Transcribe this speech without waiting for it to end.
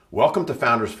Welcome to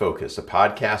Founders Focus, a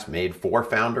podcast made for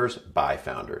founders by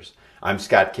founders. I'm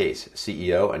Scott Case,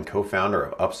 CEO and co-founder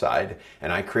of Upside,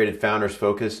 and I created Founders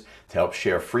Focus to help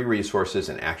share free resources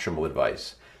and actionable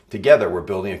advice. Together, we're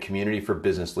building a community for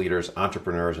business leaders,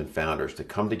 entrepreneurs, and founders to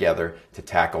come together to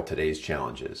tackle today's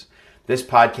challenges. This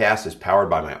podcast is powered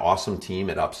by my awesome team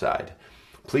at Upside.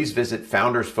 Please visit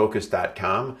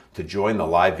foundersfocus.com to join the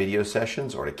live video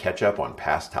sessions or to catch up on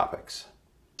past topics.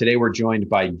 Today, we're joined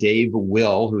by Dave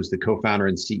Will, who's the co-founder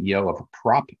and CEO of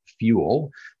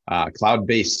PropFuel, a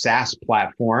cloud-based SaaS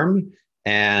platform.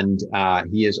 And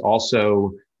he is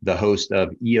also the host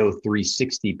of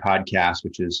EO360 podcast,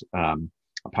 which is a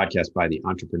podcast by the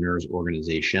Entrepreneurs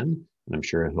Organization. And I'm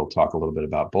sure he'll talk a little bit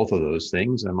about both of those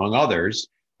things, among others.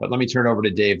 But let me turn it over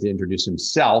to Dave to introduce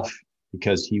himself,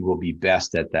 because he will be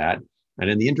best at that. And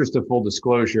in the interest of full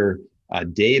disclosure,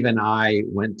 Dave and I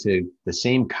went to the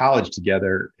same college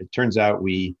together. It turns out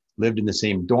we lived in the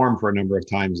same dorm for a number of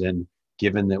times. And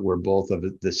given that we're both of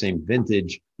the same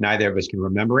vintage, neither of us can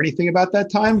remember anything about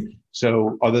that time.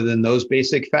 So other than those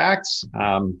basic facts,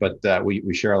 but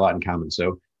we share a lot in common.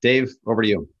 So Dave, over to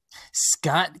you.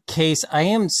 Scott Case, I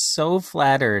am so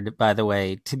flattered, by the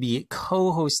way, to be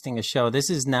co-hosting a show. This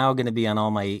is now going to be on all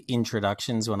my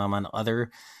introductions when I'm on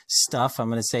other stuff. I'm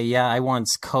going to say, yeah, I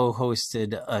once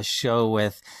co-hosted a show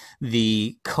with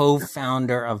the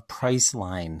co-founder of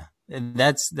Priceline.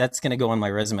 That's going to go on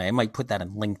my resume. I might put that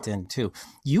on LinkedIn too.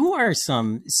 You are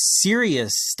some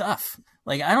serious stuff.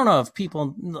 Like, I don't know if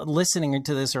people listening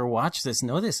to this or watch this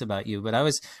know this about you, but I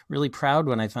was really proud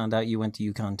when I found out you went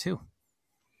to UConn too.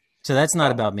 So that's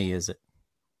not about me, is it?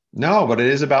 No, but it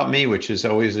is about me, which is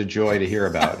always a joy to hear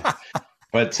about.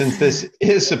 But since this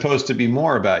is supposed to be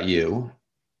more about you,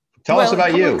 tell us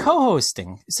about you.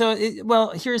 Co-hosting. So,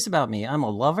 here's about me. I'm a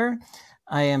lover.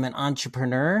 I am an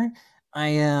entrepreneur. I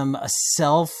am a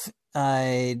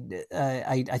I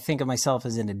think of myself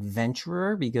as an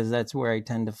adventurer because that's where I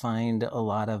tend to find a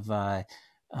lot of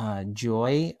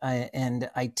joy. And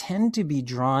I tend to be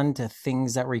drawn to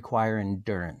things that require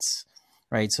endurance.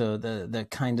 Right. So the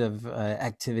kind of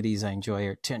activities I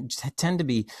enjoy tend to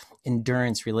be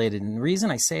endurance related. And the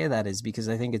reason I say that is because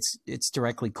I think it's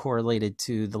directly correlated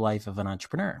to the life of an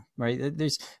entrepreneur. Right.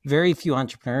 There's very few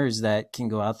entrepreneurs that can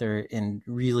go out there and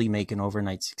really make an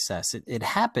overnight success. It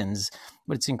happens,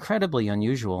 but it's incredibly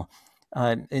unusual.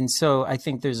 And so I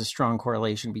think there's a strong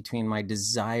correlation between my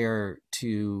desire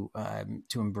to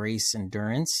embrace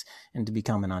endurance and to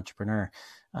become an entrepreneur.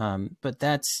 But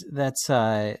that's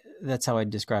how I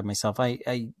describe myself.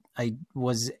 I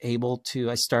was able to,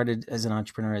 I started as an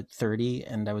entrepreneur at 30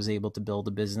 and I was able to build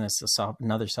a business,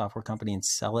 another software company and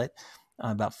sell it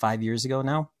about 5 years ago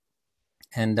now.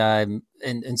 And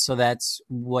so that's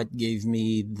what gave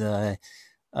me the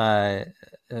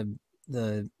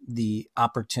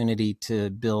opportunity to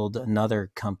build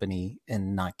another company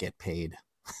and not get paid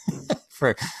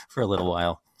for a little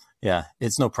while. Yeah.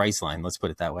 It's no Priceline. Let's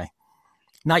put it that way.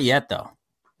 Not yet, though.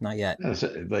 Not yet.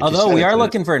 Like although we are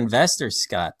looking for investors,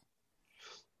 Scott.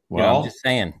 Well, I'm just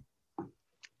saying.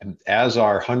 As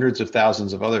are hundreds of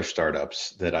thousands of other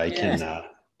startups that I've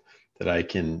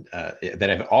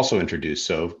also introduced.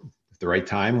 So at the right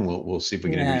time, we'll see if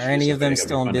we can introduce. Are any of them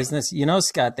still in business? You know,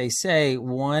 Scott, they say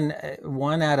one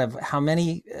out of how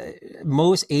many?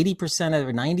 Most 80%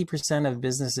 or 90% of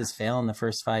businesses fail in the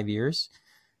first 5 years.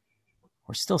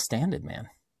 We're still standing, man.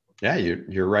 Yeah,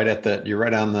 you're right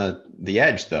on the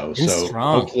edge though. It's so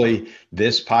strong. Hopefully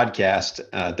this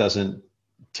podcast doesn't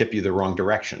tip you the wrong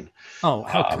direction. Oh,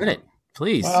 how could it?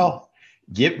 Please. Well,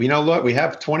 look, we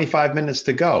have 25 minutes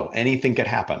to go. Anything could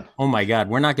happen. Oh my God,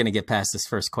 we're not going to get past this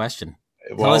first question.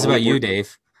 Tell us about you,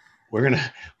 Dave. We're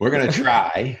gonna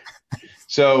try.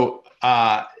 So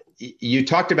you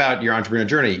talked about your entrepreneurial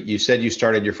journey. You said you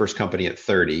started your first company at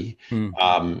 30.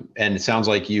 And it sounds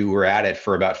like you were at it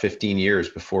for about 15 years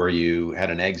before you had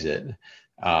an exit.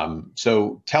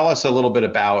 So tell us a little bit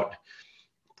about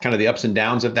kind of the ups and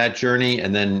downs of that journey,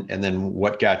 and then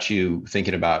what got you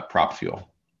thinking about PropFuel.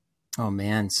 Oh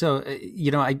man. So,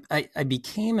 I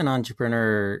became an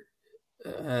entrepreneur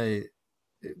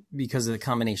because of the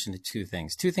combination of two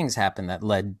things. Two things happened that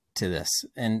led to this.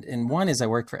 And one is I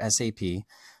worked for SAP.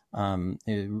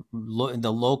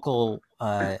 The local,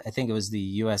 I think it was the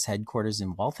U.S. headquarters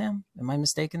in Waltham. Am I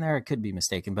mistaken there? I could be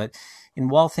mistaken, but in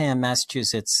Waltham,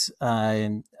 Massachusetts,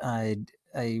 I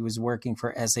was working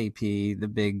for SAP, the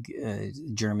big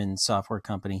German software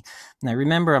company. And I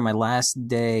remember on my last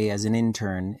day as an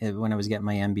intern, when I was getting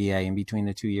my MBA, in between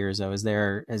the 2 years, I was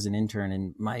there as an intern,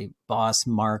 and my boss,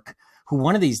 Mark, who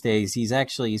one of these days, he's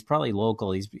probably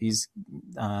local. He's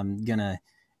gonna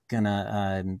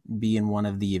gonna be in one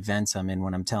of the events I'm in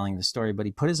when I'm telling the story, but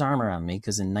he put his arm around me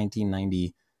because in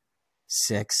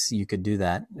 1996 you could do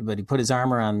that. But he put his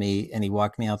arm around me and he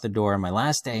walked me out the door on my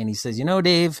last day, and he says,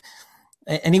 Dave,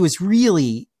 and he was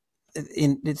really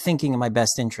in thinking of my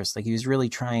best interest. Like he was really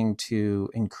trying to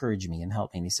encourage me and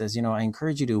help me. And he says, I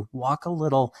encourage you to walk a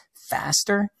little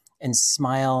faster and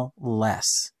smile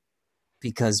less,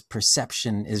 because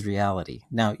perception is reality.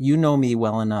 Now, you know me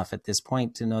well enough at this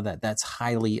point to know that that's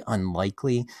highly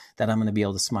unlikely that I'm going to be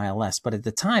able to smile less. But at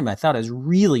the time, I thought it was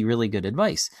really, really good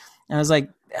advice. And I was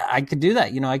like, I could do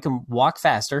that. I can walk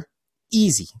faster,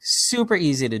 easy, super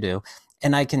easy to do.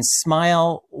 And I can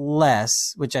smile less,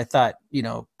 which I thought,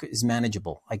 is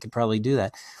manageable. I could probably do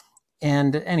that.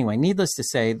 And anyway, needless to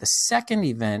say, the second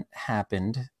event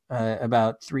happened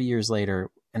about 3 years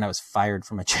later, and I was fired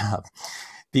from a job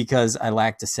because I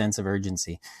lacked a sense of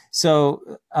urgency.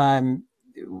 So I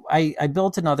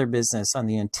built another business on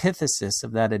the antithesis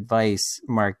of that advice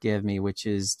Mark gave me, which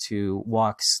is to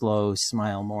walk slow,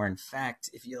 smile more. In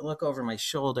fact, if you look over my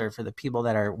shoulder for the people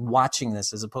that are watching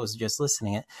this as opposed to just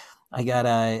listening it, I got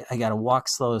a walk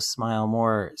slow, smile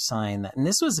more sign. And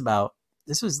this was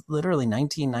literally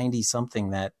 1990 something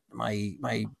that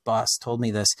my boss told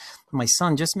me this. My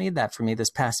son just made that for me this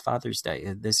past Father's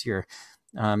Day this year.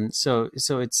 So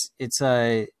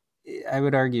I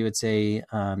would argue it's a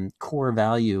core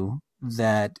value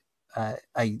that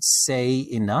I say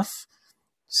enough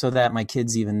so that my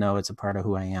kids even know it's a part of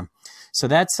who I am. So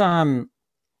that's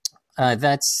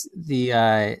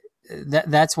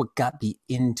what got me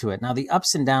into it. Now the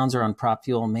ups and downs are on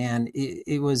PropFuel, man.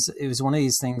 It was one of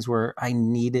these things where I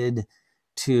didn't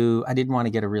want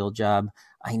to get a real job.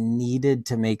 I needed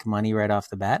to make money right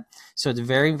off the bat. So it's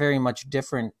very, very much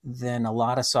different than a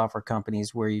lot of software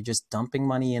companies where you're just dumping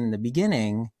money in the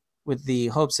beginning with the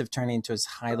hopes of turning into this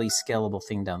highly scalable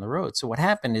thing down the road. So what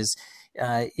happened is,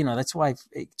 that's why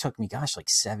it took me, like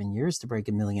 7 years to break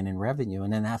 $1 million in revenue.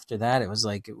 And then after that, it was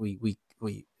like we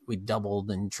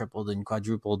doubled and tripled and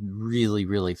quadrupled really,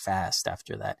 really fast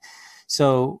after that.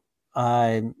 So,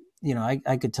 I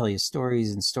could tell you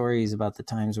stories and stories about the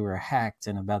times we were hacked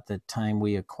and about the time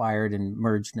we acquired and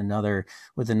merged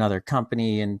with another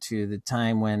company, and to the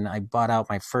time when I bought out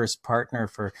my first partner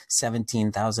for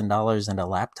 $17,000 and a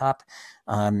laptop.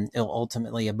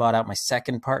 Ultimately, I bought out my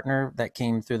second partner that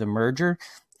came through the merger.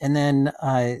 And then,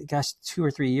 2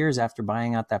 or 3 years after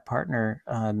buying out that partner,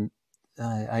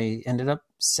 I ended up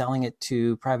selling it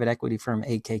to private equity firm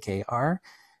AKKR,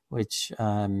 which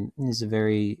is a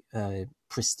very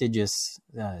prestigious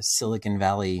Silicon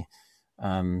Valley,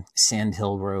 Sand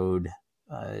Hill Road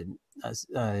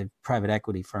private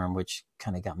equity firm, which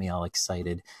kind of got me all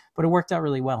excited. But it worked out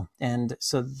really well. And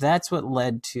so that's what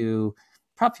led to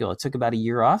PropFuel. It took about a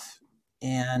year off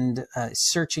and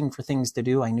searching for things to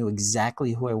do. I knew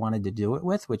exactly who I wanted to do it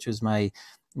with, which was my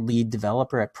lead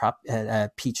developer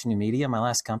at Peach New Media, my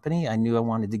last company. I knew I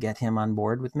wanted to get him on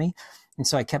board with me. And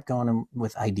so I kept going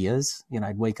with ideas.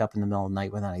 I'd wake up in the middle of the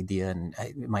night with an idea, and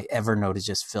my Evernote is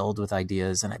just filled with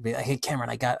ideas. And I'd be like, "Hey, Cameron,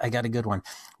 I got a good one.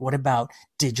 What about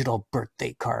digital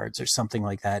birthday cards or something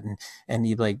like that?" And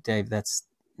he'd be like, "Dave, that's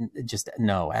just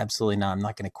no, absolutely not. I'm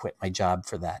not going to quit my job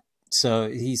for that." So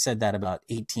he said that about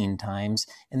 18 times.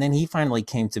 And then he finally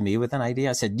came to me with an idea.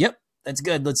 I said, "Yep, that's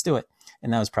good. Let's do it."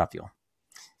 And that was PropFuel.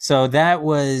 So that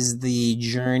was the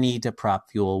journey to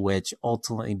PropFuel, which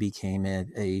ultimately became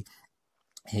an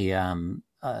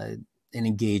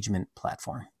engagement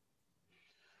platform.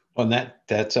 Well, and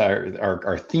that's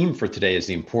our theme for today is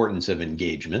the importance of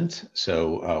engagement.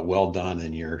 So well done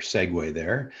in your segue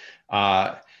there.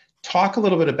 Talk a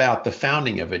little bit about the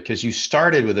founding of it, because you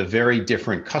started with a very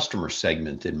different customer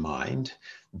segment in mind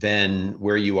than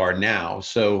where you are now.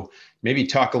 So maybe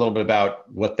talk a little bit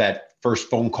about what that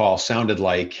first phone call sounded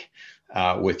like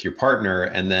with your partner,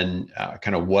 and then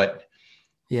kind of what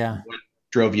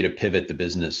drove you to pivot the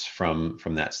business from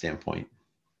that standpoint.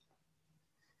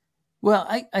 Well,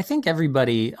 I think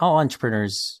all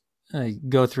entrepreneurs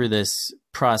go through this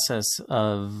process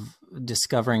of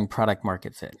discovering product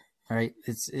market fit, right?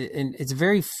 It's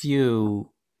very few,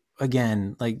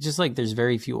 again, just like there's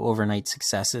very few overnight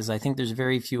successes. I think there's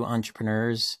very few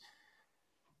entrepreneurs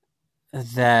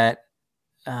that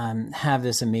have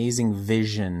this amazing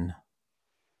vision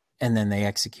and then they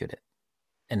execute it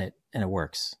and it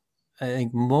works. I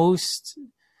think most,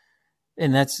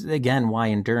 and that's again why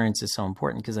endurance is so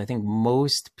important, because I think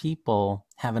most people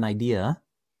have an idea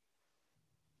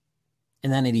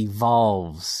and then it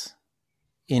evolves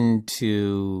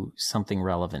into something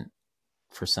relevant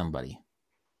for somebody,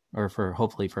 or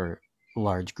hopefully for a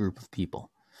large group of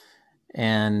people.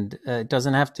 And it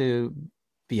doesn't have to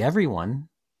be everyone,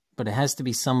 but it has to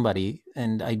be somebody,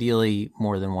 and ideally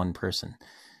more than one person.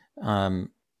 And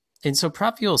so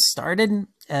PropFuel started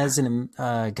as it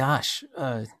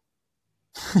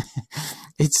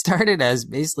started as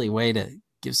basically a way to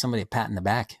give somebody a pat in the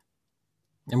back.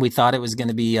 And we thought it was going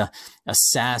to be a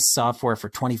SaaS software for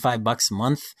 $25 a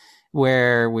month,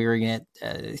 where we were going to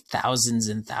get thousands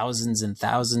and thousands and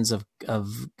thousands of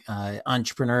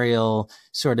entrepreneurial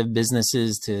sort of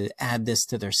businesses to add this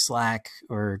to their Slack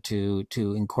or to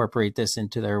incorporate this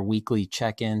into their weekly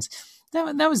check-ins.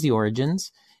 That was the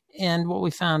origins. And what we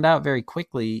found out very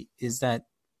quickly is that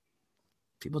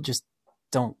people just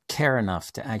don't care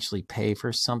enough to actually pay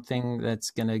for something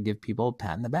that's going to give people a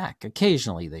pat in the back.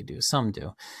 Occasionally they do, some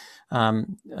do.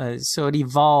 So it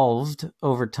evolved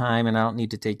over time, and I don't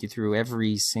need to take you through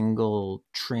every single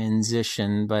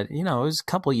transition, but it was a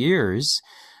couple years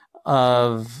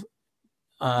of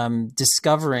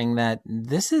discovering that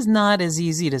this is not as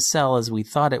easy to sell as we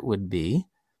thought it would be.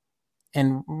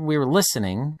 And we were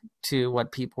listening to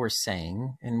what people were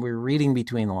saying, and we were reading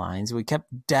between the lines. We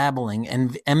kept dabbling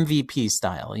and MVP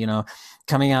style,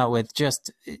 coming out with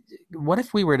just, what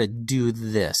if we were to do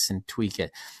this and tweak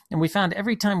it? And we found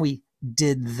every time we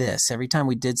did this, every time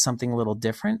we did something a little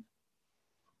different,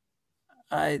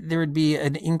 there would be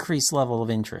an increased level of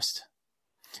interest,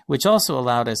 which also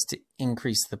allowed us to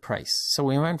increase the price. So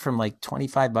we went from like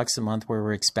 $25 a month, where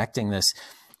we're expecting this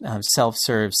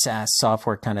self-serve SaaS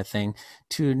software kind of thing,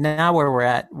 to now where we're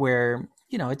at, where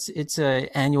it's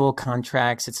annual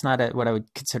contracts. It's not what I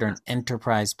would consider an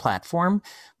enterprise platform,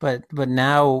 but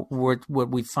now what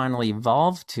we finally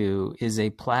evolved to is a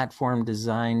platform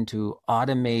designed to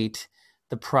automate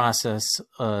the process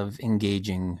of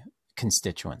engaging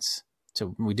constituents.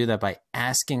 So we do that by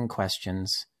asking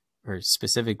questions, or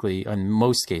specifically, in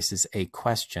most cases, a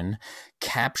question,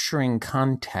 capturing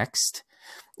context,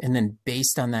 and then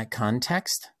based on that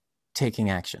context,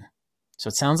 taking action. So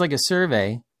it sounds like a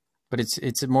survey, but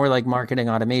it's more like marketing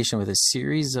automation, with a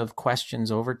series of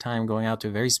questions over time going out to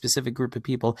a very specific group of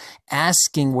people,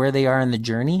 asking where they are in the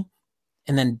journey.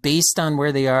 And then based on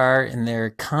where they are in their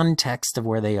context of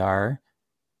where they are,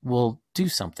 we'll do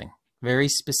something very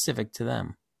specific to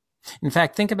them. In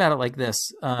fact, think about it like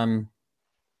this. And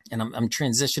I'm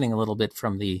transitioning a little bit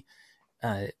from the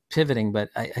pivoting, but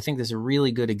I think there's a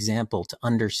really good example to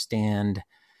understand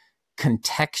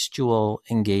contextual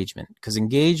engagement, because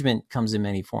engagement comes in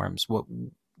many forms. What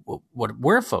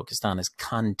we're focused on is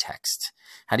context.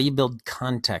 How do you build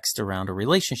context around a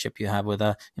relationship you have with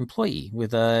a employee,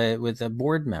 with a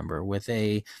board member, with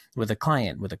a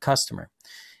client, with a customer?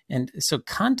 And so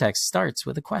context starts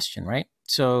with a question, right?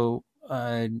 So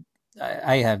I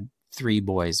have 3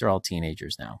 boys. They're all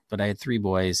teenagers now, but I had 3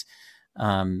 boys.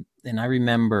 And I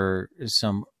remember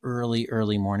some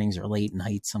early mornings or late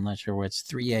nights, I'm not sure which,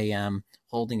 3 a.m.,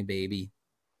 holding a baby,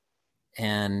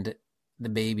 and the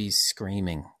baby's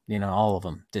screaming. All of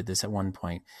them did this at one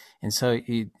point. And so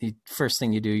first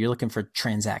thing you do, you're looking for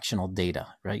transactional data,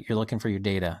 right? You're looking for your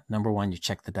data. Number one, you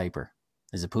check the diaper.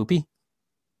 Is it poopy?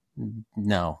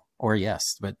 No. Or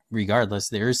yes, but regardless,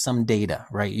 there is some data,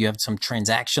 right? You have some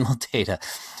transactional data.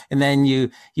 And then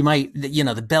you might,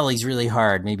 the belly's really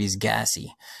hard. Maybe he's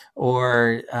gassy,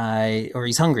 or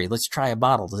he's hungry. Let's try a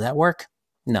bottle. Does that work?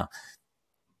 No.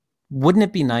 Wouldn't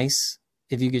it be nice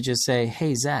if you could just say,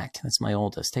 hey, Zach, that's my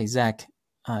oldest. Hey, Zach,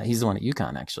 he's the one at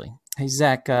UConn, actually. Hey,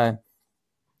 Zach,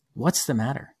 what's the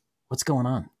matter? What's going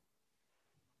on?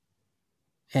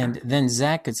 And then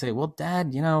Zach could say, well,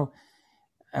 Dad,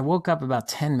 I woke up about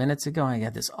 10 minutes ago and I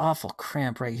got this awful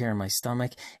cramp right here in my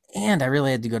stomach, and I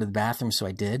really had to go to the bathroom, so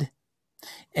I did.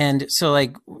 And so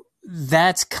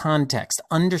that's context,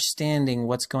 understanding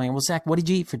what's going on. Well, Zach, what did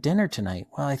you eat for dinner tonight?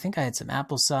 Well, I think I had some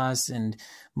applesauce and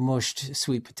mushed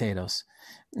sweet potatoes.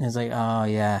 And it's like, oh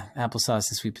yeah, applesauce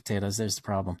and sweet potatoes, there's the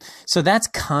problem. So that's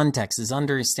context, is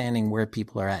understanding where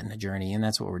people are at in the journey. And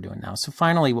that's what we're doing now. So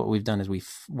finally, what we've done is we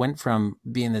went from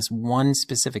being this one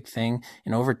specific thing,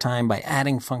 and over time, by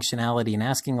adding functionality and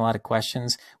asking a lot of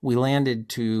questions, we landed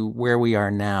to where we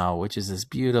are now, which is this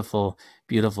beautiful,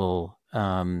 beautiful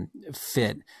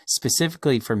fit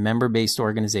specifically for member-based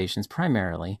organizations,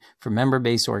 primarily for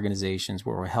member-based organizations,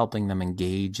 where we're helping them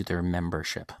engage their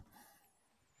membership.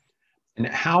 And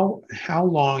how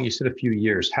long, you said a few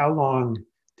years, how long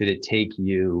did it take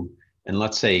you, and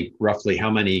let's say roughly how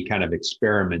many kind of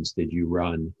experiments did you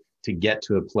run to get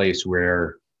to a place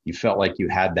where you felt like you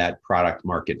had that product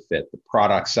market fit, the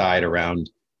product side around,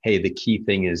 hey, the key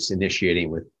thing is initiating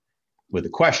with a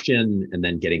question and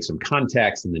then getting some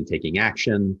context and then taking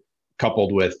action,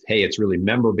 coupled with, hey, it's really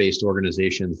member-based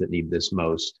organizations that need this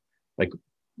most. Like,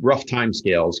 rough time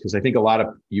scales, because I think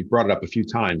you brought it up a few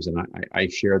times, and I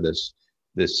share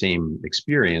this same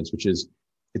experience, which is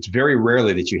it's very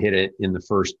rarely that you hit it in the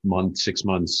first month, 6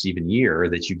 months, even year,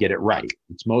 that you get it right.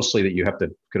 It's mostly that you have to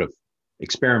kind of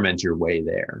experiment your way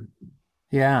there.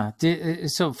 Yeah.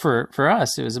 So for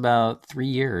us, it was about 3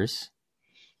 years.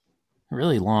 A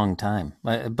really long time.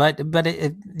 But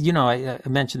I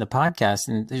mentioned the podcast,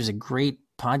 and there's a great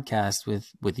podcast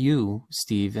with you,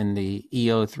 Steve, in the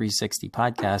EO 360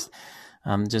 podcast.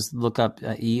 Just look up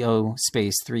EO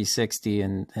space 360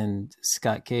 and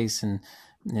Scott Case, and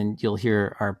you'll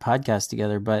hear our podcast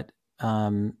together. But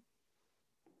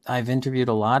I've interviewed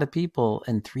a lot of people,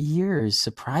 and 3 years,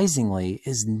 surprisingly,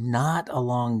 is not a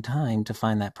long time to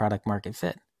find that product market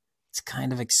fit. It's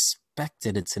kind of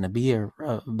expected it's going to be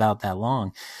about that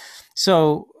long.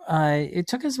 So it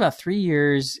took us about 3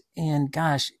 years, and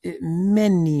gosh,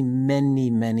 many,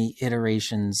 many, many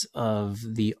iterations of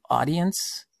the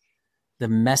audience, the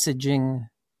messaging,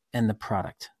 and the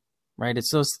product, right?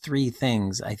 It's those three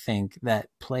things, I think, that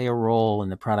play a role in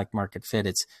the product market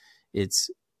fit. It's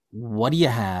what do you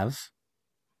have?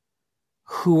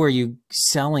 Who are you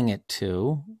selling it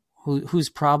to? Whose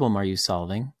problem are you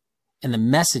solving? And the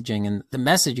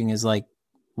messaging is like,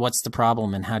 what's the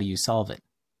problem and how do you solve it?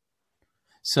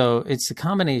 So it's a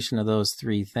combination of those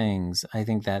three things. I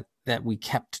think that we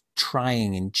kept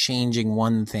trying and changing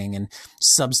one thing and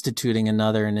substituting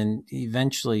another. And then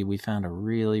eventually we found a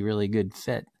really, really good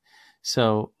fit.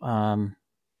 So, and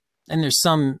there's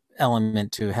some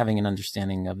element to having an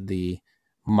understanding of the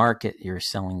market you're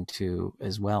selling to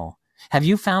as well. Have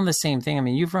you found the same thing? I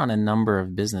mean, you've run a number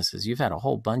of businesses. You've had a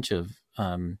whole bunch of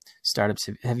startups.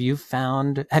 Have you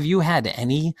had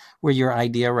any where your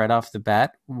idea right off the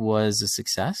bat was a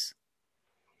success?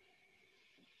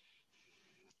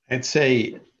 I'd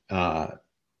say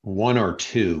one or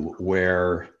two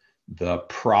where the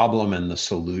problem and the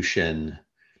solution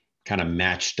kind of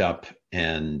matched up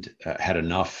and had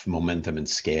enough momentum and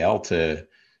scale to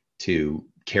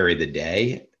carry the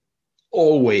day.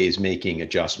 Always making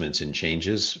adjustments and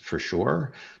changes for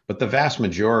sure, but the vast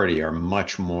majority are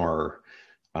much more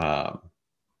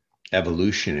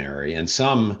evolutionary. And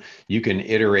some you can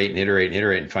iterate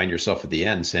and find yourself at the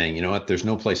end saying, you know what, there's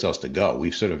no place else to go.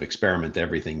 We've sort of experimented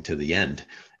everything to the end,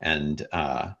 and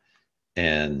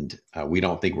we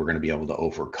don't think we're going to be able to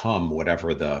overcome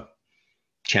whatever the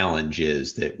challenge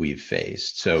is that we've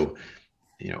faced. So,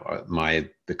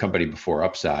 the company before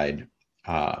Upside,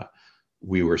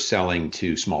 we were selling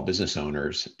to small business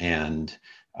owners, and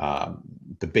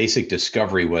the basic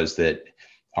discovery was that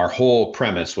our whole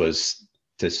premise was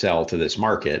to sell to this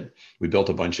market. We built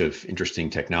a bunch of interesting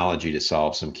technology to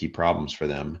solve some key problems for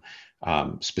them.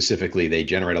 Specifically, they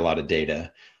generate a lot of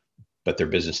data, but their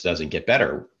business doesn't get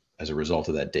better as a result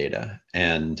of that data.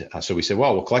 And so we said,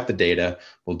 well, we'll collect the data,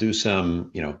 we'll do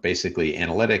some, basically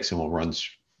analytics, and we'll run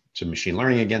some machine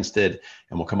learning against it,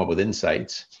 and we'll come up with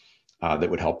insights that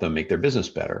would help them make their business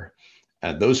better.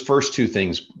 Those first two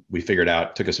things we figured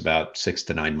out took us about 6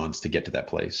 to 9 months to get to that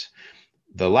place.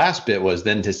 The last bit was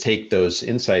then to take those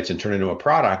insights and turn into a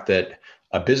product that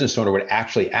a business owner would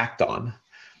actually act on.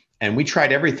 And we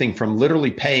tried everything from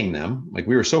literally paying them. Like,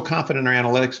 we were so confident in our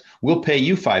analytics, we'll pay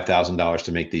you $5,000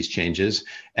 to make these changes,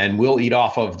 and we'll eat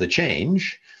off of the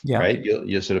change. Yeah. Right?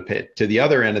 You'll sort of pay it to the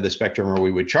other end of the spectrum, where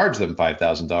we would charge them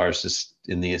 $5,000 just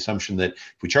in the assumption that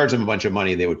if we charge them a bunch of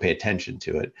money, they would pay attention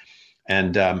to it.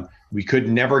 And we could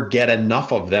never get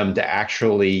enough of them to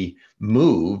actually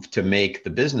move to make the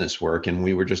business work. And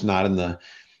we were just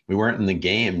we weren't in the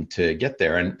game to get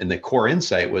there. And the core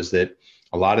insight was that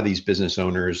a lot of these business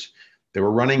owners, they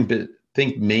were running,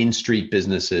 think Main Street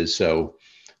businesses. So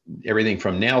everything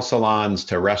from nail salons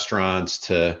to restaurants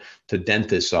to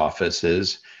dentist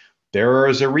offices. There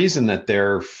is a reason that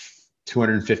they're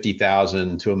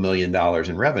 $250,000 to $1 million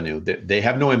in revenue. They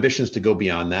have no ambitions to go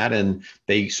beyond that, and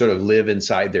they sort of live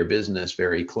inside their business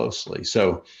very closely.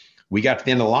 So we got to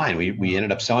the end of the line. We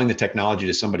ended up selling the technology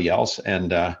to somebody else,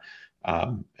 and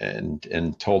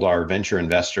told our venture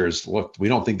investors, look, we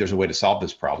don't think there's a way to solve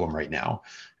this problem right now,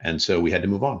 and so we had to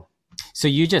move on. So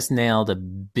you just nailed a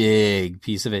big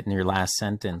piece of it in your last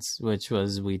sentence, which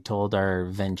was, we told our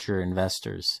venture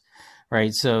investors,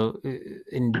 right? So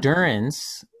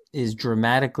endurance is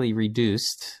dramatically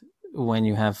reduced when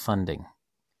you have funding,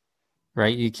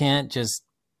 right? You can't just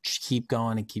keep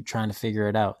going and keep trying to figure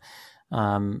it out.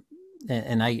 And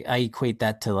I equate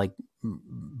that to like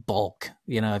bulk.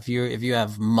 If you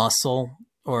have muscle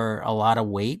or a lot of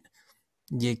weight,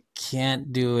 you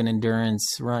can't do an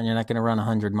endurance run. You're not going to run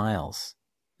 100 miles.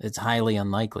 It's highly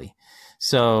unlikely.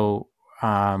 So,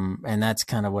 and that's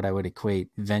kind of what I would equate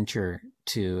venture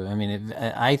too. I mean,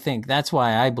 I think that's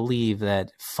why I believe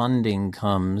that funding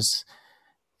comes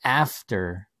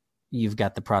after you've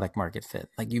got the product market fit.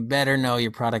 Like, you better know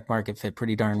your product market fit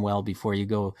pretty darn well before you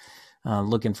go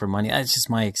looking for money. That's just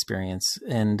my experience.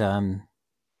 And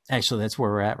actually, that's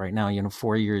where we're at right now.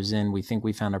 4 years in, we think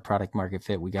we found our product market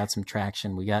fit. We got some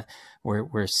traction.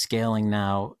 We're scaling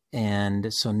now.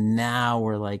 And so now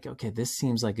we're like, okay, this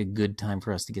seems like a good time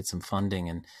for us to get some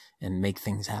funding and make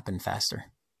things happen faster.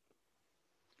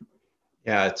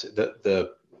 Yeah, it's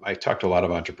I talked to a lot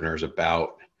of entrepreneurs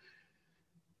about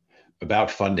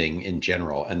funding in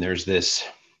general, and there's this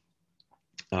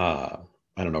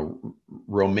I don't know,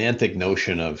 romantic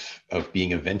notion of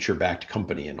being a venture-backed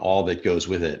company and all that goes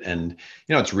with it. And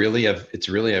it's really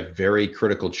a very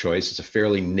critical choice. It's a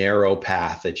fairly narrow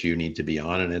path that you need to be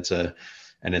on, and it's a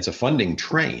funding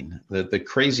train. The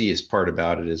craziest part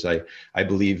about it is I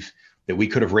believe that we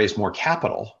could have raised more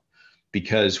capital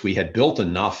because we had built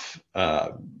enough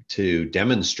to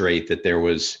demonstrate that there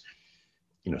was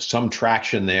some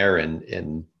traction there,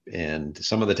 and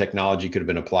some of the technology could have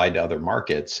been applied to other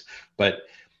markets, but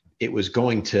it was just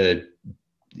going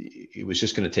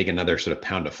to take another sort of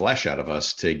pound of flesh out of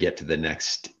us to get to the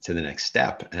next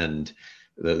step. And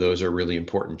those are really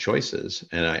important choices.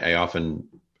 And I often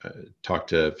talk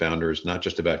to founders, not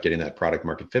just about getting that product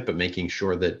market fit, but making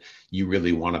sure that you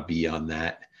really want to be on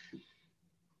that,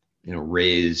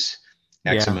 raise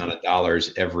X amount of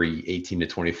dollars every 18 to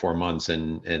 24 months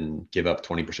and give up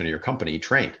 20% of your company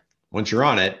train. Once you're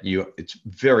on it, it's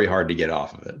very hard to get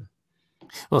off of it.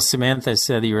 Well, Samantha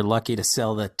said you were lucky to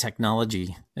sell the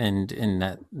technology, and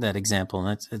in that example,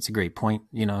 and that's a great point.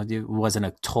 It wasn't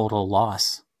a total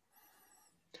loss.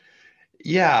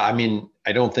 Yeah, I mean,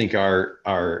 I don't think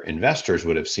our investors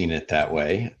would have seen it that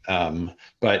way,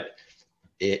 but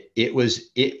it was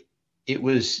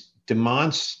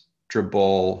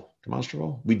demonstrable.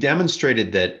 We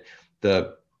demonstrated that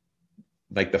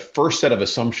the first set of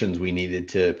assumptions we needed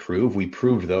to prove, we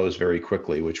proved those very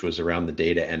quickly, which was around the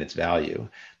data and its value.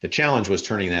 The challenge was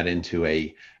turning that into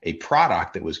a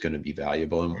product that was going to be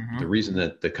valuable. And the reason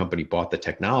that the company bought the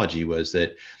technology was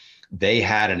that they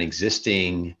had an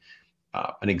existing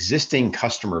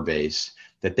customer base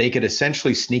that they could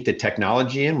essentially sneak the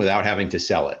technology in without having to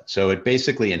sell it. So it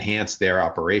basically enhanced their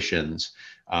operations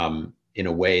in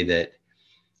a way that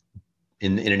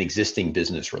in an existing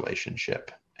business relationship.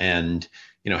 And,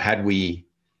 had we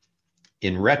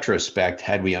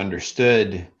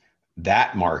understood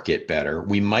that market better,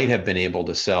 we might have been able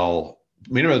to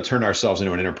turn ourselves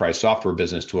into an enterprise software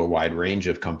business to a wide range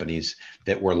of companies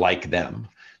that were like them.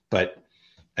 But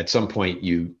at some point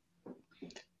you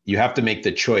have to make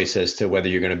the choice as to whether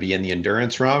you're going to be in the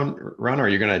endurance run or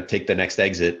you're going to take the next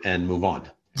exit and move on.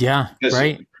 Yeah. Because,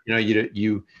 right.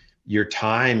 Your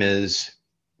time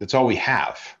that's all we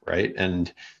have, right?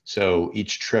 And so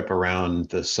each trip around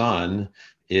the sun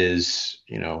is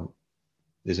an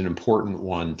important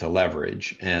one to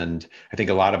leverage. And I think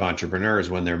a lot of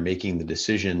entrepreneurs, when they're making the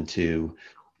decision to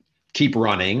keep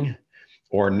running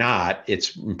or not,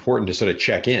 it's important to sort of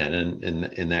check in. And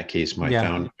in that case, my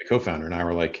co-founder and I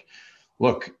were like,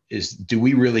 look, do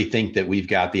we really think that we've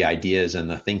got the ideas and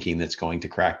the thinking that's going to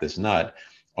crack this nut?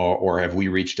 Or have we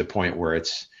reached a point where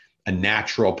it's a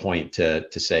natural point to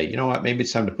say, you know what, maybe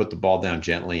it's time to put the ball down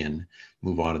gently and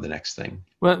move on to the next thing?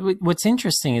 Well, what's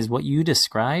interesting is what you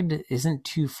described isn't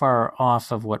too far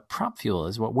off of what PropFuel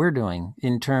is, what we're doing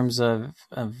in terms of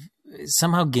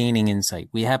somehow gaining insight.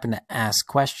 We happen to ask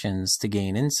questions to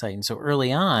gain insight. And so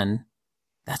early on,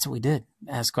 that's what we did.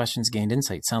 Ask questions, gained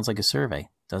insight. Sounds like a survey,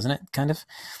 doesn't it? Kind of.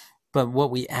 But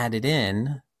what we added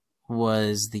in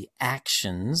was the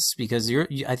actions, because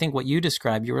I think what you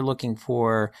described, you were looking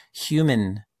for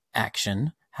human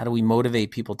action. How do we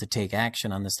motivate people to take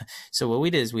action on this? So what we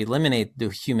did is we eliminated the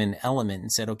human element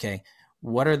and said, okay,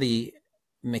 what are the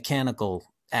mechanical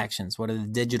actions? What are the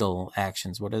digital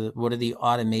actions? What are the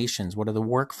automations? What are the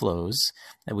workflows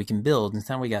that we can build? And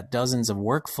then we got dozens of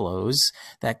workflows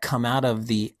that come out of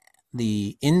the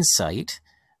insight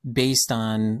based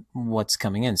on what's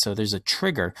coming in. So there's a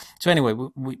trigger. So anyway,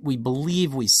 we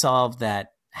believe we solved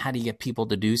that how do you get people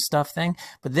to do stuff thing.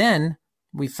 But then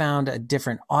we found a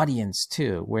different audience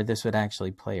too, where this would actually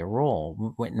play a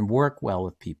role and work well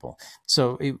with people.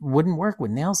 So it wouldn't work with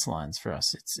nail salons for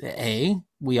us.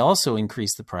 We also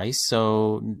increased the price.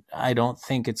 So I don't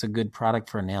think it's a good product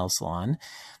for a nail salon.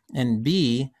 And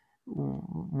B,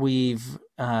 we've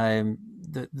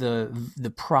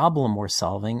the problem we're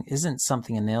solving isn't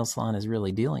something a nail salon is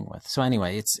really dealing with. So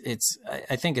anyway,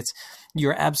 I think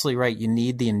you're absolutely right. You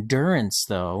need the endurance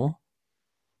though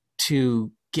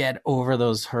to get over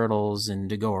those hurdles and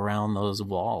to go around those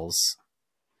walls.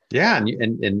 Yeah.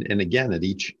 And again,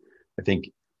 I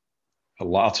think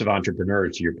lots of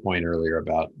entrepreneurs, to your point earlier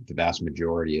about the vast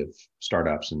majority of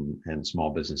startups and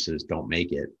small businesses don't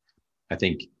make it. I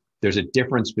think there's a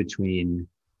difference between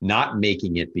not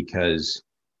making it because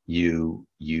you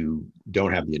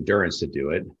don't have the endurance to do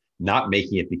it, not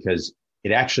making it because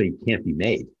it actually can't be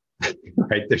made,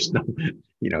 right? There's no,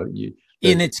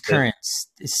 in its current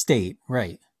state,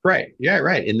 right? Right. Yeah.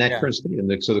 Right. In that Yeah. current state.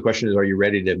 And so the question is, are you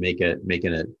ready to make a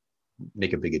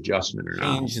big adjustment or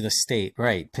not? Change the state,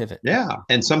 right? Pivot. Yeah.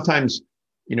 And sometimes,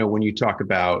 when you talk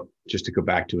about, just to go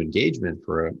back to engagement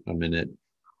for a minute,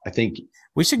 I think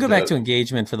we should go back to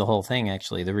engagement for the whole thing.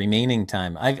 Actually, the remaining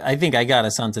time, I think I got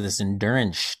us onto this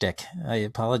endurance shtick. I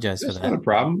apologize for that. That's not a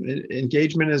problem.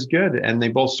 Engagement is good, and they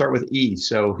both start with E.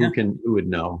 So who would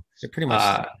know? They're pretty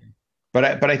much. But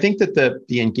I think that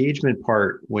the engagement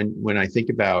part, when I think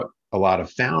about a lot of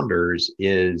founders,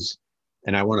 is,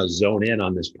 and I want to zone in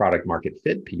on this product market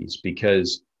fit piece,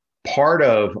 because part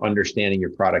of understanding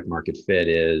your product market fit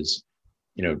is,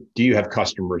 do you have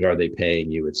customers? Are they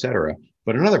paying you, et cetera?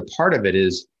 But another part of it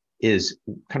is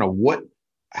kind of what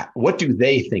do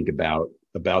they think about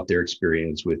their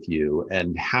experience with you,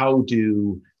 and how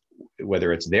do,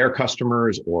 whether it's their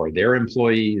customers or their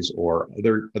employees or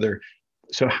other.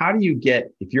 So how do you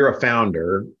get, if you're a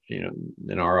founder,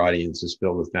 and our audience is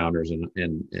filled with founders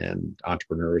and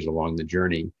entrepreneurs along the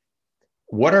journey,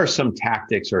 what are some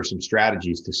tactics or some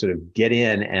strategies to sort of get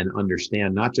in and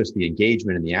understand not just the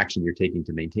engagement and the action you're taking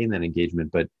to maintain that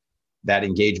engagement, but that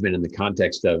engagement in the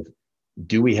context of,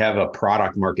 do we have a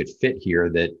product market fit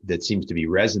here that seems to be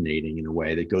resonating in a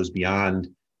way that goes beyond,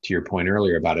 to your point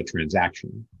earlier, about a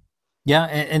transaction? Yeah.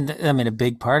 And I mean, a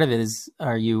big part of it is,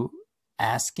 are you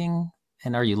asking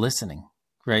and are you listening?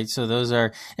 Right. So those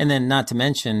are, and then not to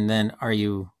mention, then are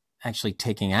you actually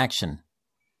taking action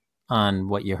on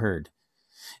what you heard?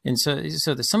 And so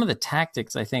some of the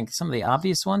tactics, I think some of the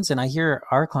obvious ones, and I hear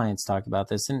our clients talk about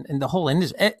this, and the whole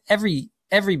industry,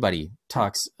 everybody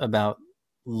talks about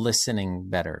listening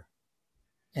better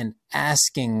and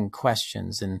asking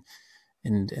questions and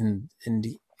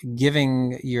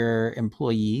giving your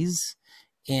employees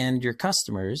and your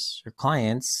customers, your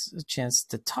clients, a chance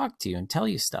to talk to you and tell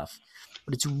you stuff.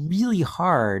 But it's really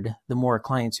hard the more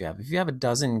clients you have. If you have a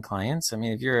dozen clients, I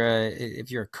mean, if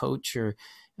you're a coach or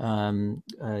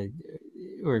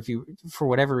if you, for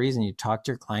whatever reason, you talk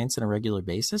to your clients on a regular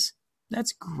basis,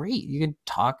 that's great. You can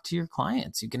talk to your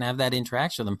clients. You can have that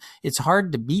interaction with them. It's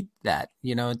hard to beat that,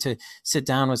 to sit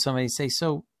down with somebody and say,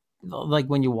 so like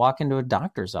when you walk into a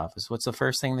doctor's office, what's the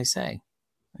first thing they say?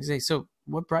 They say, so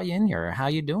what brought you in here? Or how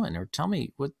you doing? Or tell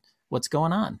me what's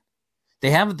going on.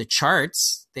 They have the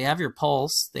charts, they have your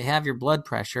pulse, they have your blood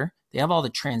pressure, they have all the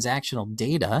transactional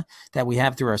data that we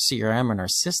have through our CRM and our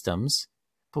systems.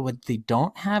 But what they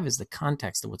don't have is the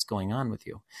context of what's going on with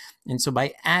you. And so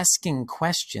by asking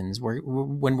questions,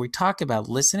 when we talk about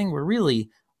listening, we're really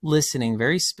listening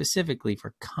very specifically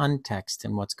for context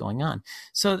and what's going on.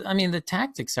 So, I mean, the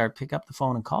tactics are pick up the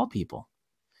phone and call people.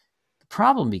 The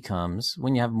problem becomes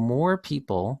when you have more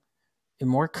people and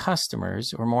more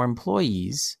customers or more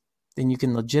employees, then you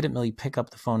can legitimately pick up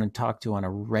the phone and talk to on a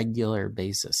regular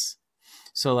basis.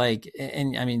 So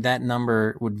and I mean, that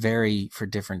number would vary for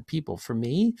different people. For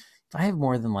me, if I have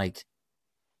more than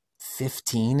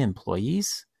 15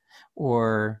 employees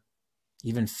or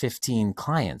even 15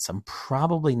 clients, I'm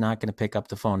probably not going to pick up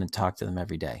the phone and talk to them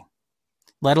every day,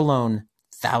 let alone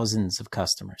thousands of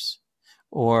customers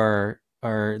or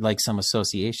like some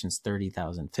associations,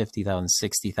 30,000, 50,000,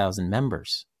 60,000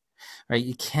 members, right?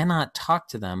 You cannot talk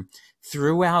to them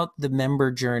throughout the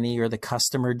member journey or the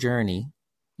customer journey.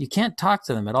 You can't talk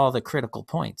to them at all the critical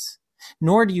points,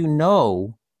 nor do you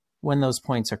know when those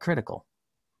points are critical.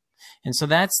 And so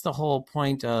that's the whole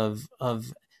point of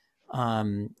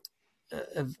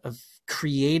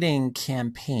creating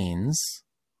campaigns,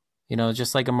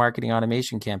 just like a marketing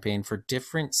automation campaign for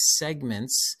different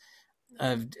segments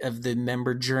of the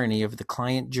member journey, of the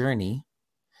client journey,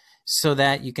 so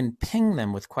that you can ping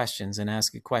them with questions and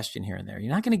ask a question here and there.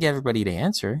 You're not going to get everybody to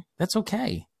answer. That's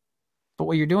okay. But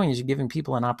what you're doing is you're giving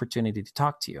people an opportunity to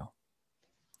talk to you.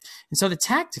 And so the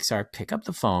tactics are pick up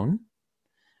the phone.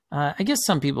 I guess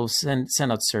some people send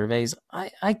out surveys.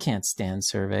 I can't stand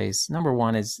surveys. Number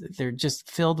one is they're just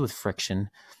filled with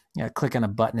friction. You click on a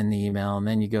button in the email, and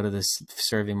then you go to this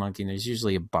Survey Monkey, and there's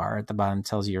usually a bar at the bottom that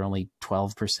tells you you're only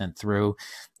 12% through.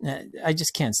 I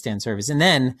just can't stand surveys. And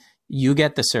then you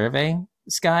get the survey,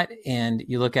 Scott, and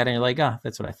you look at it and you're like,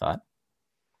 that's what I thought.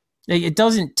 It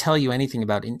doesn't tell you anything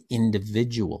about an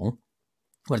individual.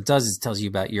 What it does is it tells you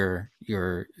about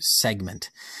your segment.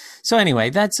 So anyway,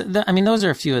 those are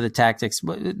a few of the tactics.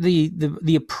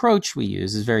 The approach we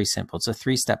use is very simple. It's a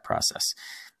 3-step process.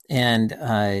 And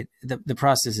the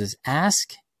process is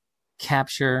ask,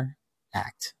 capture,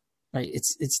 act. Right?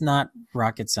 It's not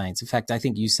rocket science. In fact, I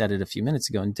think you said it a few minutes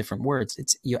ago in different words.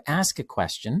 It's you ask a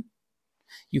question,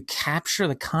 you capture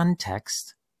the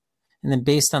context, and then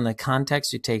based on the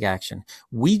context, you take action.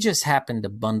 We just happen to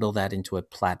bundle that into a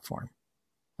platform,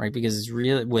 right? Because it's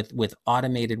really with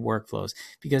automated workflows,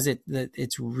 because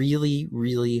it's really,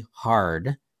 really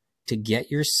hard to get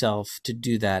yourself to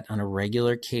do that on a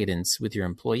regular cadence with your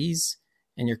employees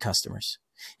and your customers.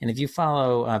 And if you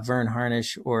follow Verne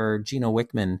Harnish or Gino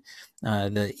Wickman,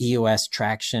 the EOS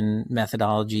traction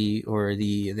methodology, or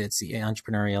that's the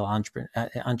entrepreneurial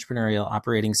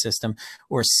operating system,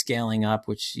 or scaling up,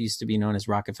 which used to be known as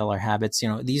Rockefeller habits,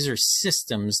 these are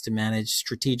systems to manage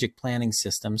strategic planning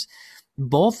systems.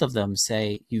 Both of them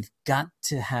say you've got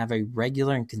to have a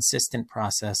regular and consistent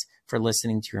process for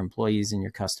listening to your employees and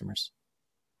your customers.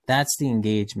 That's the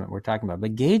engagement we're talking about. But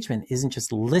engagement isn't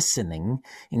just listening.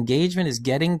 Engagement is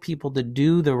getting people to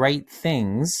do the right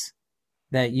things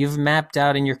that you've mapped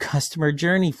out in your customer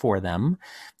journey for them,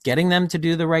 getting them to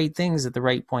do the right things at the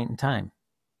right point in time.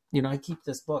 I keep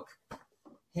this book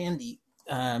handy.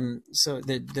 So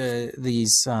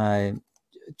these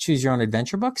choose your own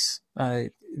adventure books.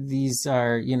 These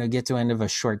are, get to end of a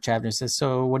short chapter and says,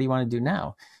 so what do you want to do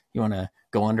now? You want to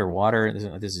go underwater?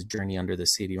 This is Journey Under the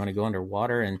Sea. Do you want to go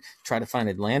underwater and try to find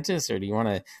Atlantis, or do you want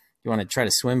to try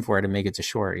to swim for it and make it to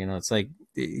shore? It's like,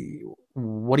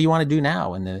 what do you want to do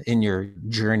now in your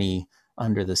journey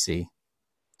under the sea?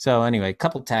 So anyway, a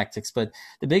couple tactics, but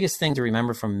the biggest thing to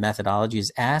remember from methodology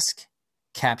is ask,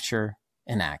 capture,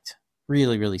 and act.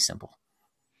 Really, really simple.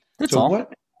 That's all.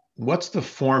 What's the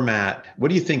format? What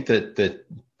do you think that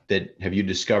have you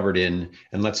discovered and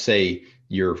let's say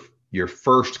your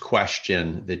first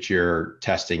question that you're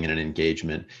testing in an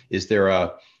engagement, is there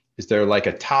like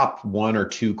a top 1 or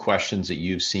 2 questions that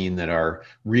you've seen that are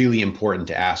really important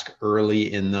to ask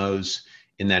early in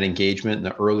that engagement, in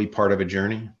the early part of a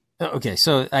journey? Okay,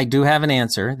 so I do have an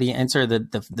answer. The answer,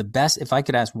 the best, if I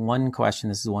could ask one question,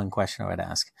 this is one question I would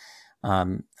ask.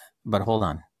 But hold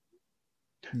on.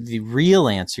 The real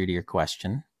answer to your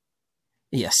question,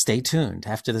 stay tuned.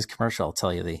 After this commercial, I'll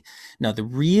tell you the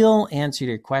real answer to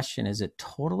your question is it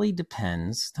totally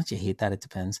depends. Don't you hate that? It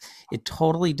depends. It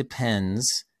totally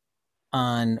depends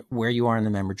on where you are in the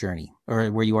member journey, or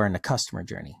where you are in the customer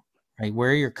journey, right? Where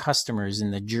are your customers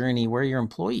in the journey? Where are your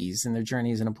employees in their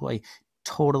journey as an employee?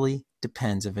 Totally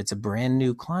depends. If it's a brand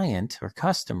new client or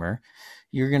customer,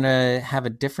 you're going to have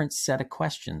a different set of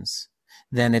questions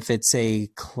than if it's a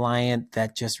client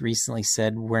that just recently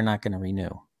said, we're not going to renew.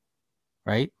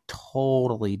 Right?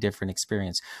 Totally different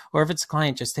experience. Or if it's a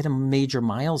client just hit a major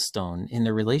milestone in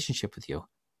their relationship with you,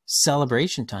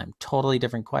 celebration time, totally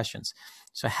different questions.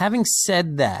 So having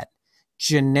said that,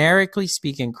 generically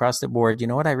speaking across the board, you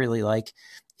know what I really like?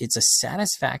 It's a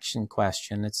satisfaction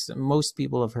question. Most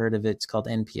people have heard of it. It's called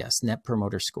NPS, Net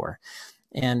Promoter Score.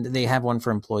 And they have one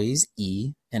for employees,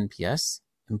 NPS,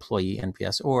 employee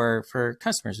NPS, or for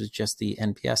customers, it's just the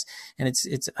NPS. And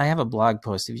I have a blog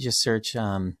post. If you just search,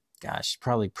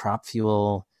 probably Prop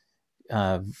Fuel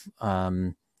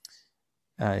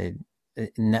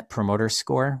Net Promoter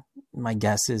Score. My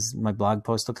guess is my blog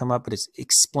post will come up, but it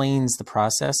explains the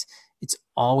process. It's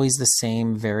always the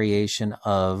same variation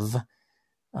of,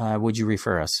 would you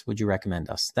refer us? Would you recommend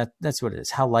us? That's what it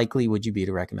is. How likely would you be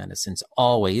to recommend us? And it's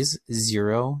always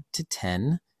 0 to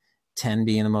 10, 10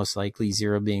 being the most likely,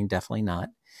 0 being definitely not.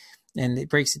 And it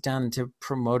breaks it down into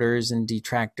promoters and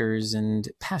detractors and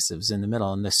passives in the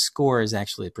middle. And the score is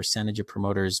actually a percentage of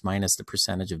promoters minus the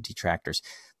percentage of detractors.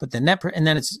 But and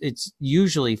then it's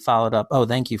usually followed up. Oh,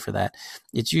 thank you for that.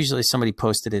 It's usually, somebody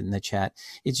posted it in the chat.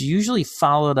 It's usually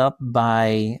followed up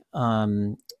by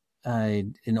an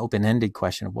open-ended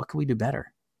question of what can we do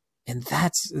better? And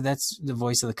that's the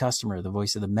voice of the customer, the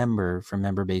voice of the member from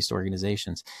member-based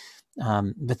organizations.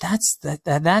 But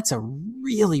that's a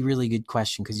really, really good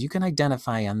question, because you can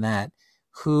identify on that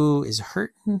who is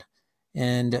hurting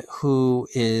and who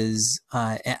is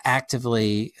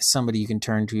actively somebody you can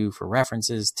turn to for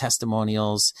references,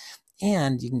 testimonials,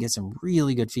 and you can get some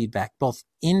really good feedback, both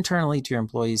internally to your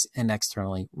employees and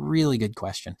externally. Really good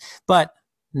question, but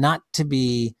not to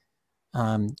be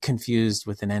confused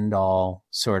with an end-all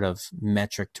sort of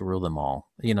metric to rule them all.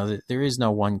 There is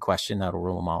no one question that'll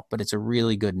rule them all, but it's a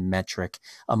really good metric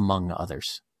among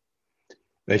others.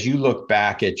 As you look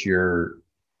back at your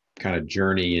kind of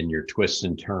journey and your twists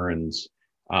and turns,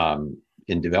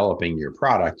 in developing your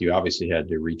product, you obviously had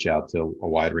to reach out to a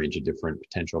wide range of different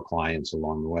potential clients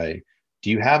along the way.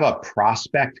 Do you have a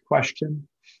prospect question?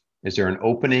 Is there an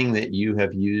opening that you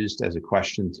have used as a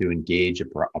question to engage a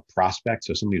prospect?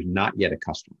 So somebody who's not yet a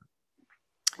customer.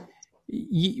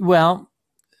 Well,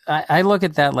 I look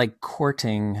at that like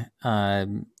courting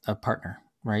a partner,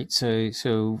 right?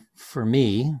 So for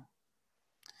me,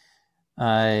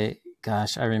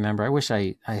 gosh, I remember, I wish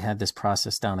I had this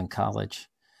process down in college.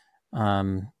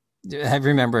 I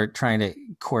remember trying to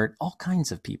court all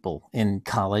kinds of people in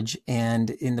college, and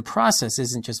in the process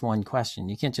isn't just one question.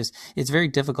 You can't just, it's very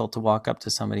difficult to walk up to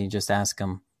somebody and just ask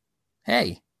them,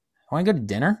 hey, I want to go to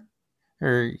dinner,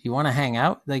 or you want to hang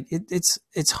out? Like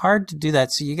it's hard to do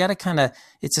that. So you got to kind of,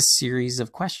 it's a series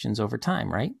of questions over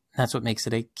time, right? That's what makes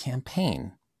it a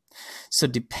campaign. So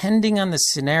depending on the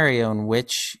scenario in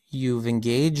which you've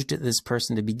engaged this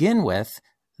person to begin with,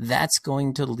 that's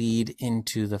going to lead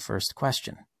into the first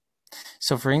question.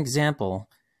 So for example,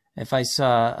 if I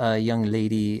saw a young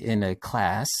lady in a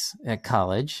class at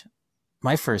college,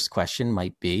 my first question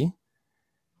might be,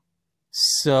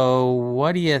 so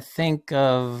what do you think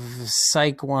of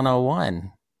Psych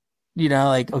 101? You know,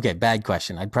 like, okay, bad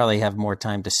question. I'd probably have more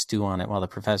time to stew on it while the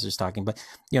professor's talking. But,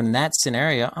 you know, in that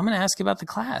scenario, I'm going to ask about the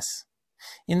class.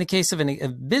 In the case of a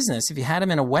business, if you had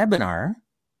them in a webinar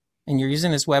and you're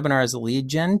using this webinar as a lead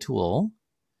gen tool,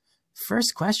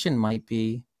 first question might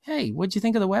be, hey, what'd you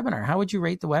think of the webinar? How would you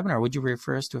rate the webinar? Would you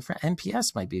refer us to a friend?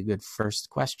 NPS might be a good first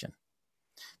question.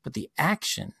 But the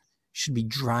action should be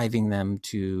driving them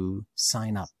to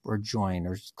sign up or join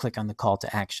or click on the call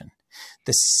to action.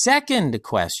 The second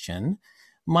question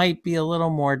might be a little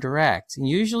more direct. And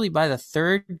usually by the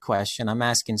third question, I'm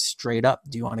asking straight up,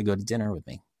 do you want to go to dinner with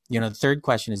me? You know, the third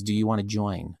question is, do you want to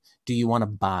join? Do you want to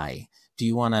buy? Do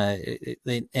you want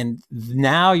to, and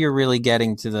now you're really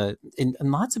getting to the, and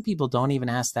lots of people don't even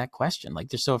ask that question. Like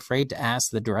they're so afraid to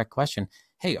ask the direct question.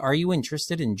 Hey, are you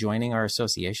interested in joining our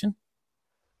association?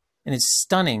 And it's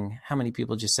stunning how many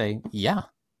people just say, yeah.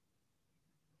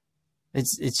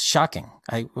 It's shocking.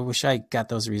 I wish I got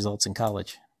those results in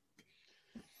college.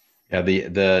 Yeah,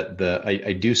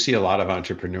 I do see a lot of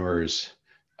entrepreneurs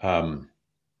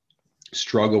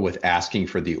struggle with asking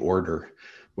for the order,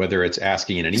 whether it's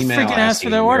asking in an email, freaking ask for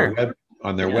their order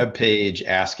on their web page,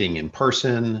 asking in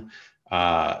person,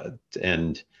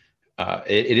 and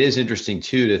it is interesting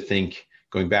too to think,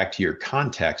 going back to your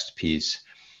context piece,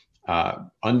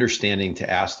 understanding to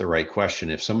ask the right question.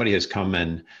 If somebody has come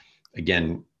and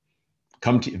again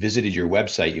visited your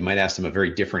website, you might ask them a very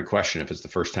different question if it's the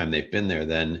first time they've been there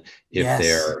than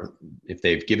if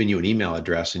they've given you an email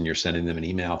address and you're sending them an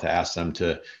email to ask them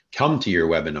to come to your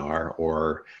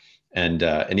webinar. And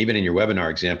even in your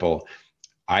webinar example,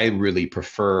 I really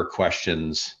prefer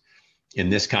questions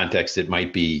in this context. It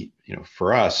might be, you know,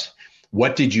 for us,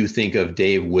 what did you think of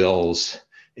Dave Will's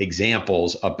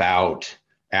examples about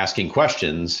asking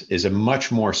questions is a much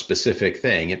more specific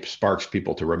thing. It sparks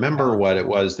people to remember what it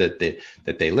was that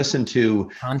they listened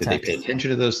to, that they pay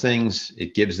attention to those things.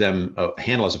 It gives them a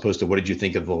handle as opposed to what did you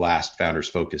think of the last Founders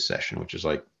Focus session, which is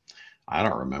like, I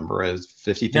don't remember.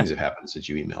 50 things have happened since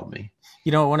you emailed me.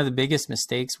 You know, one of the biggest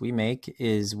mistakes we make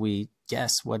is we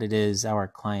guess what it is our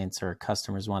clients or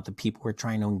customers want, the people we're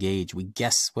trying to engage. We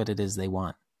guess what it is they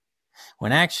want.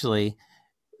 When actually,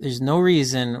 there's no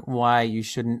reason why you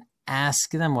shouldn't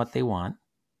ask them what they want,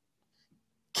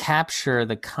 capture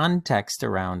the context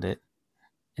around it,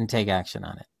 and take action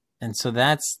on it. And so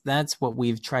that's what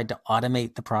we've tried to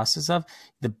automate the process of.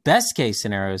 The best case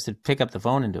scenario is to pick up the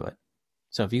phone and do it.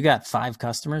 So if you got 5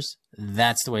 customers,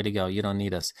 that's the way to go. You don't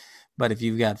need us. But if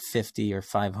you've got 50 or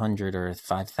 500 or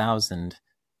 5,000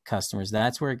 customers,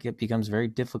 that's where it becomes very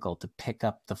difficult to pick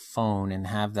up the phone and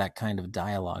have that kind of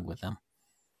dialogue with them.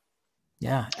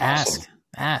 Yeah, ask.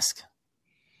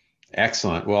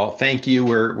 Excellent. Well, thank you.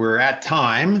 We're at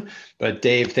time, but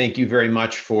Dave, thank you very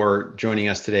much for joining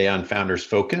us today on Founders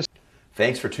Focus.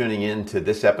 Thanks for tuning in to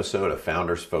this episode of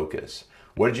Founders Focus.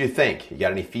 What did you think? You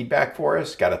got any feedback for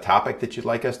us? Got a topic that you'd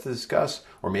like us to discuss,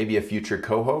 or maybe a future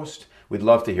co-host? We'd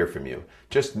love to hear from you.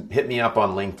 Just hit me up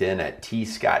on LinkedIn at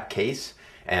tscottcase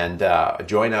and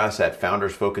join us at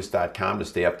foundersfocus.com to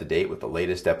stay up to date with the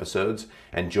latest episodes,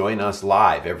 and join us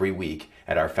live every week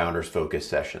at our Founders Focus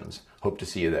sessions. Hope to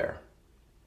see you there.